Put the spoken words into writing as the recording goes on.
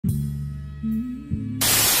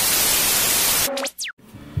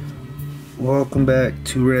Welcome back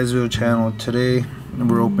to Resville channel. Today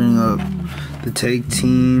we're opening up the Take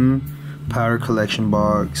Team Power Collection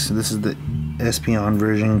box. This is the Espeon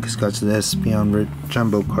version because it's got the Espeon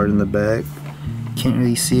jumbo card in the back. Can't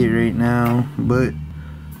really see it right now, but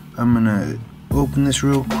I'm gonna open this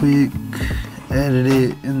real quick, edit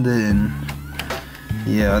it, and then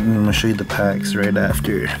yeah, I'm gonna show you the packs right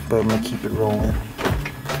after, but I'm gonna keep it rolling.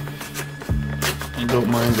 I don't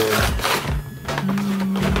mind the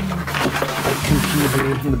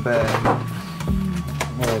computer in the back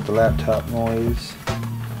or the laptop noise.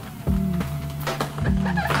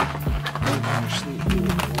 Actually,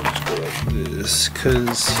 let's go like this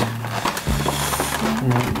because it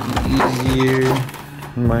might be easier,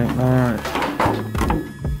 might not.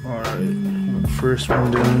 Alright, first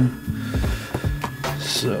one done.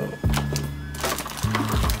 So,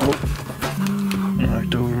 oh,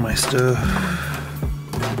 knocked over my stuff.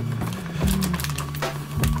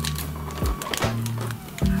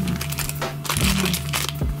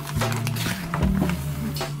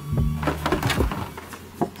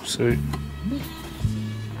 So,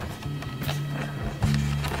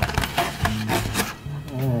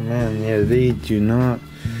 oh man, yeah, they do not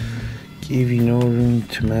give you no room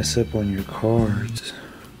to mess up on your cards.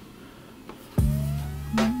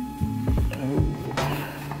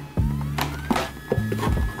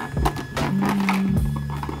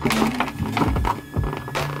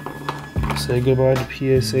 Say goodbye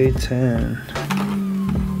to PSA 10.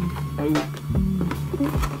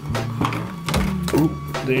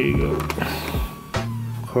 There you go.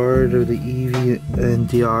 Card of the Eevee and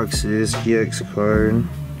Deoxys GX card.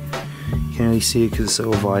 Can't really see it because it's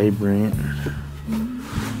so vibrant.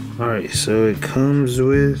 Alright, so it comes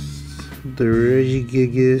with the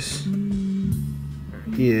Regigigas.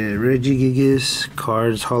 Yeah, Regigigas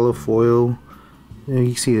cards, hollow foil. There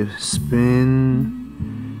you can see a spin.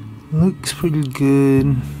 Looks pretty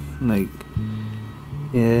good. Like,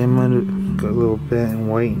 yeah, it might have got a little bit in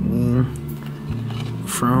whitening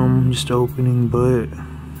from just opening, but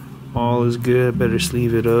all is good. I better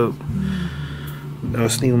sleeve it up. I'll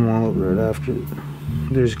sleeve them all up right after.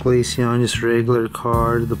 There's Glaceon, just regular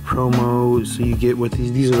card. The promo, so you get with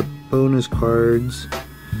these are the bonus cards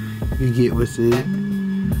you get with it.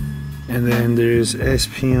 And then there's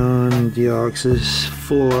Espeon, Deoxys,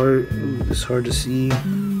 full art. Ooh, it's hard to see. Let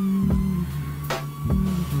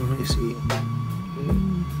me see.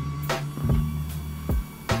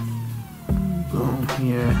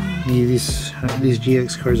 Yeah, these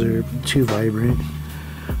GX cards are too vibrant.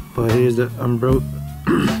 But here's the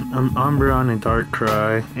Umbreon and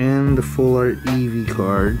Darkrai and the full art Eevee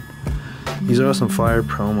card. These are some fire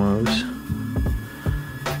promos.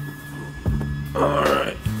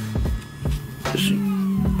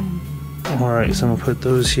 Alright, so I'm gonna put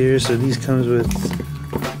those here. So these comes with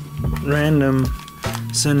random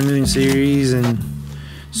Sun and Moon series and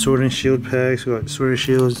Sword and Shield packs. We got Sword and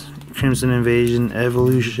Shield, Crimson Invasion,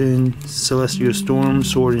 Evolution, Celestial Storm,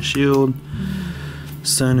 Sword and Shield,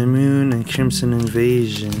 Sun and Moon, and Crimson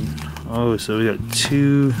Invasion. Oh, so we got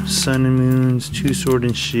 2 Sun and Moons, 2 Sword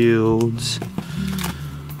and Shields,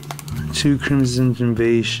 2 Crimson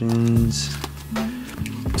Invasions.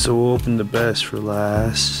 So we'll open the best for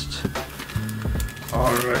last.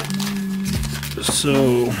 Alright.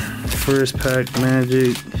 So, first pack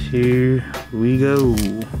magic, here we go.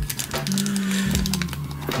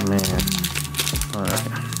 Man. Alright.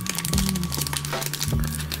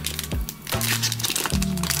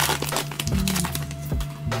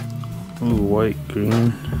 Ooh, white,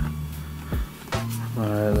 green.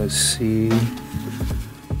 Alright, let's see.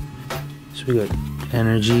 So we got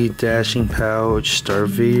Energy, Dashing Pouch,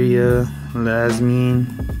 Starveria, Lasmine,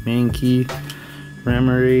 Mankey,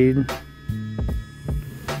 Remoraid.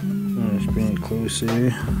 Let's bring it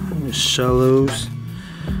closer. Shallows,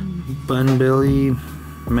 Bunbelly,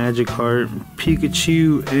 Magikarp,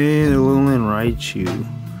 Pikachu, and Alolan Raichu.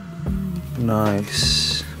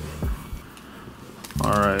 Nice.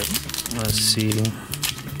 Alright, let's see.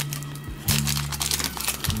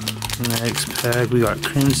 Next pack, we got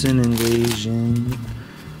Crimson Invasion.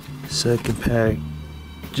 Second pack,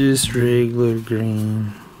 just regular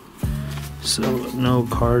green. So, no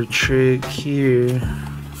card trick here.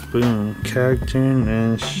 Boom, Cacturn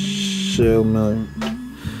and Shelmet.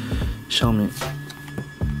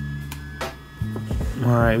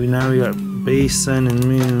 Alright, now we got base Sun and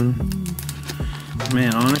Moon.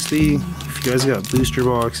 Man, honestly, if you guys got booster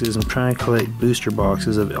boxes, I'm trying to collect booster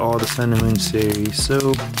boxes of all the Sun and Moon series,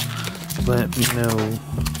 so let me know.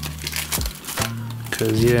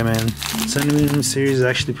 Cause yeah man, Sun and Moon series is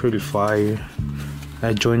actually pretty fire.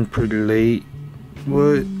 I joined pretty late,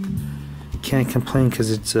 but can't complain because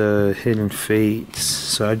it's Hidden Fates.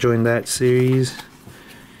 So I joined that series,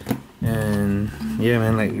 and yeah,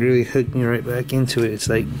 man, like really hooked me right back into it. It's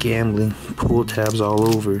like gambling, pull tabs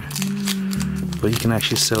all over, but you can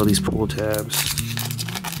actually sell these pull tabs.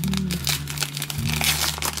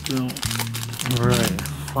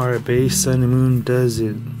 Alright, base Sun&Moon does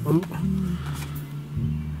it. Ooh.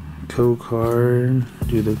 Code card,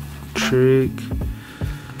 do the trick.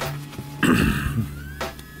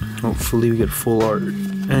 Hopefully we get full art.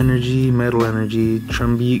 Energy, metal energy,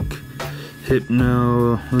 Trumbeak,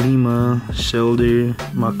 Hypno, Lima, Shelder,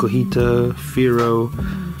 Makohita, Firo,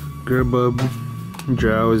 Gerbub,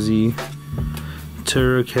 Drowsy,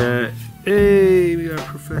 Turricat. Hey, we got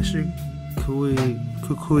Professor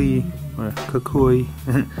Kukui.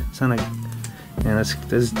 Sound like, man,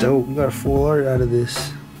 that's dope. We got a full art out of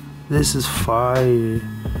this. This is fire.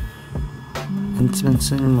 It's been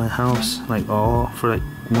sitting in my house like for like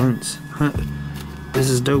months. This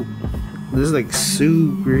is dope. This is like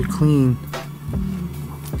super clean.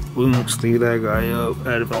 We must leave that guy up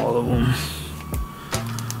out of all of them.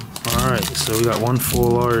 Alright, so we got one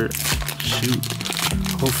full art. Shoot.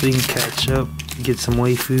 Hopefully we can catch up, get some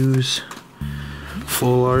waifus.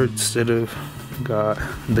 Full art instead of got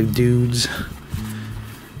the dudes.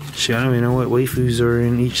 Shit, I don't even know what waifus are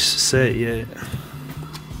in each set yet.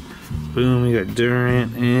 Boom, we got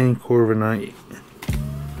Durant and Corviknight.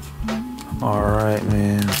 Alright,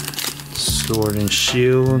 man. Sword and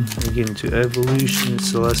Shield. We get into Evolution and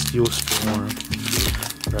Celestial Storm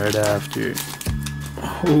right after.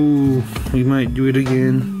 Oh, we might do it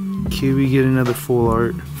again. Can we get another full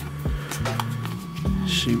art?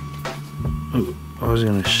 Shoot. Oh, I was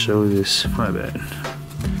gonna show this. My bad.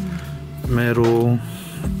 Metal.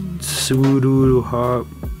 Sudoodle Hop.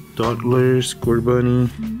 Dottler. Scorbunny.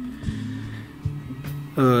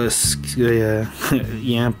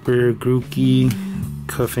 Yamper, Grookey,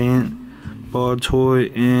 Cuffant,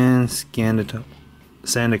 Baltoy, and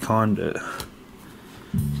Sandaconda.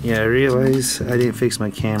 Yeah, I realized I didn't fix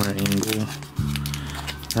my camera angle.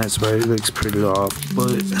 That's why it looks pretty off,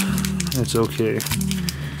 but that's okay.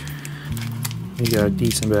 We got a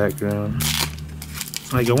decent background.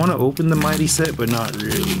 Like, I want to open the Mighty set, but not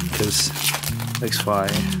really, because it looks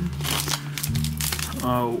fire.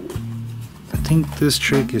 Oh, I think this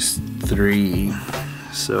trick is 3,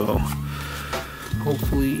 so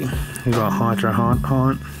hopefully we got Haunter Haunt,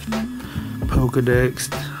 Pokedex,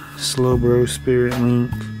 Slowbro, Spirit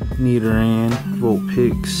Link, Nidoran,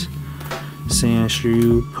 Vulpix,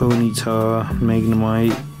 Sandshrew, Ponyta,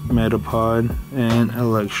 Magnemite, Metapod, and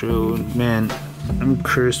Electrode. Man, I'm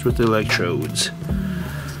cursed with electrodes.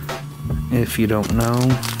 If you don't know,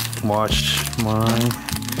 watch my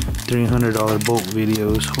 $300 bolt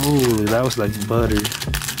videos. Holy, that was like butter.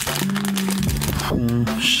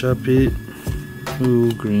 Shuppet.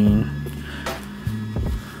 Ooh, green.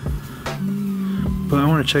 But I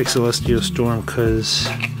want to check Celestial Storm because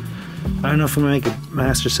I don't know if I'm gonna make a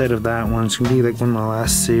master set of that one. It's gonna be like one of my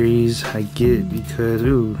last series I get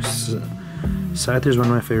because Scyther's one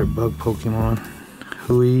of my favorite bug Pokemon.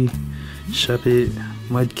 Hui, Shuppet,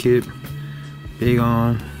 Mudkip, Big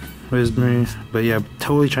On, Whismur. But yeah,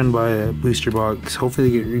 totally trying to buy a booster box. Hopefully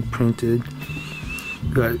they get reprinted.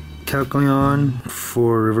 Got Calcleon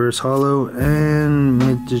for Reverse Hollow and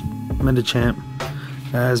Medicham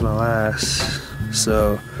as my last.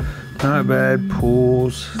 So not bad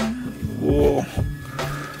pulls. Whoa.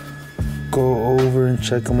 Go over and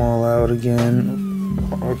check them all out again.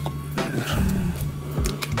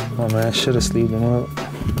 Oh man, I should have sleeved them up.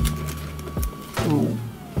 Ooh.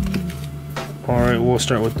 Alright, we'll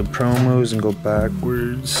start with the promos and go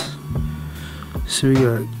backwards. So we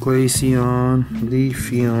got Glaceon,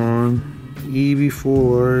 Leafeon, Eevee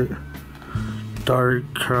Full Art,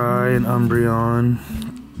 Darkrai and Umbreon,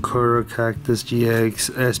 Corocactus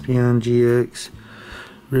GX, Espeon GX,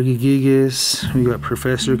 Regigigas, we got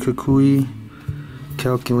Professor Kukui,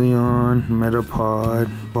 Calcleon, Metapod,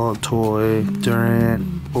 Baltoy, Durant,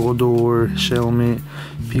 Boldore, Shelmet,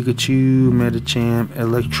 Pikachu, Medicham,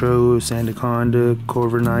 Electrode, Sandaconda,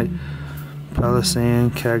 Corviknight,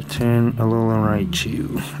 Palossand, Cacturne, Alolan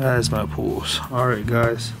Raichu as my pulls. Alright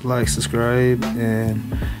guys, like, subscribe, and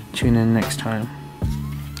tune in next time.